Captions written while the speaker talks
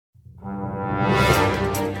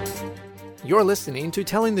You're listening to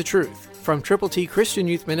Telling the Truth from Triple T Christian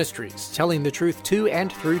Youth Ministries, telling the truth to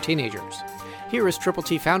and through teenagers. Here is Triple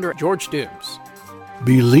T founder George Dooms.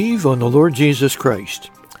 Believe on the Lord Jesus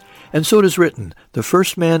Christ. And so it is written, the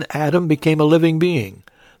first man, Adam, became a living being.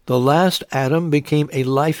 The last Adam became a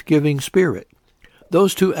life-giving spirit.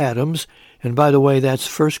 Those two Adams, and by the way, that's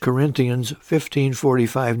 1 Corinthians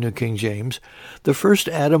 15:45, New King James. The first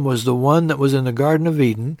Adam was the one that was in the Garden of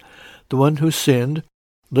Eden, the one who sinned,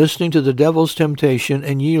 listening to the devil's temptation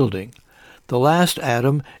and yielding. The last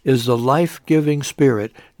Adam is the life-giving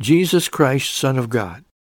Spirit, Jesus Christ, Son of God.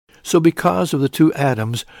 So because of the two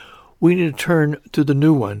Adams, we need to turn to the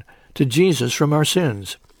new one, to Jesus from our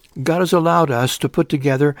sins. God has allowed us to put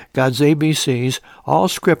together God's ABCs, all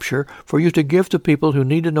Scripture, for you to give to people who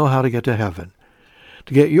need to know how to get to heaven.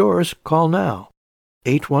 To get yours, call now,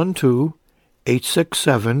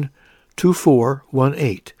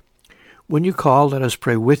 812-867-2418. When you call, let us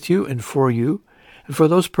pray with you and for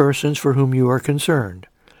those persons for whom you are concerned.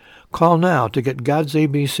 Call now to get God's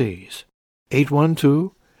ABCs.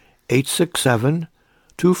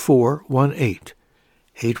 812-867-2418.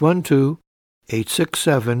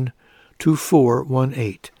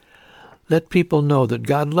 812-867-2418. Let people know that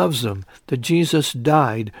God loves them, that Jesus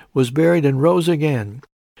died, was buried, and rose again.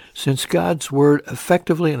 Since God's Word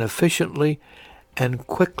effectively and efficiently and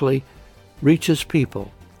quickly reaches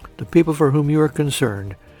people, the people for whom you are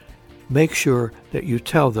concerned, make sure that you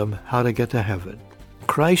tell them how to get to heaven.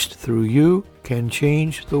 Christ, through you, can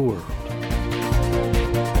change the world.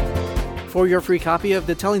 For your free copy of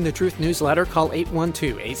the Telling the Truth newsletter, call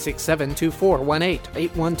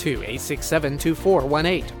 812-867-2418,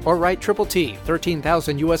 812-867-2418, or write Triple T,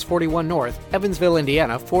 13,000 U.S. 41 North, Evansville,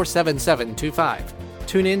 Indiana, 47725.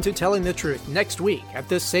 Tune in to Telling the Truth next week at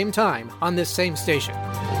this same time on this same station.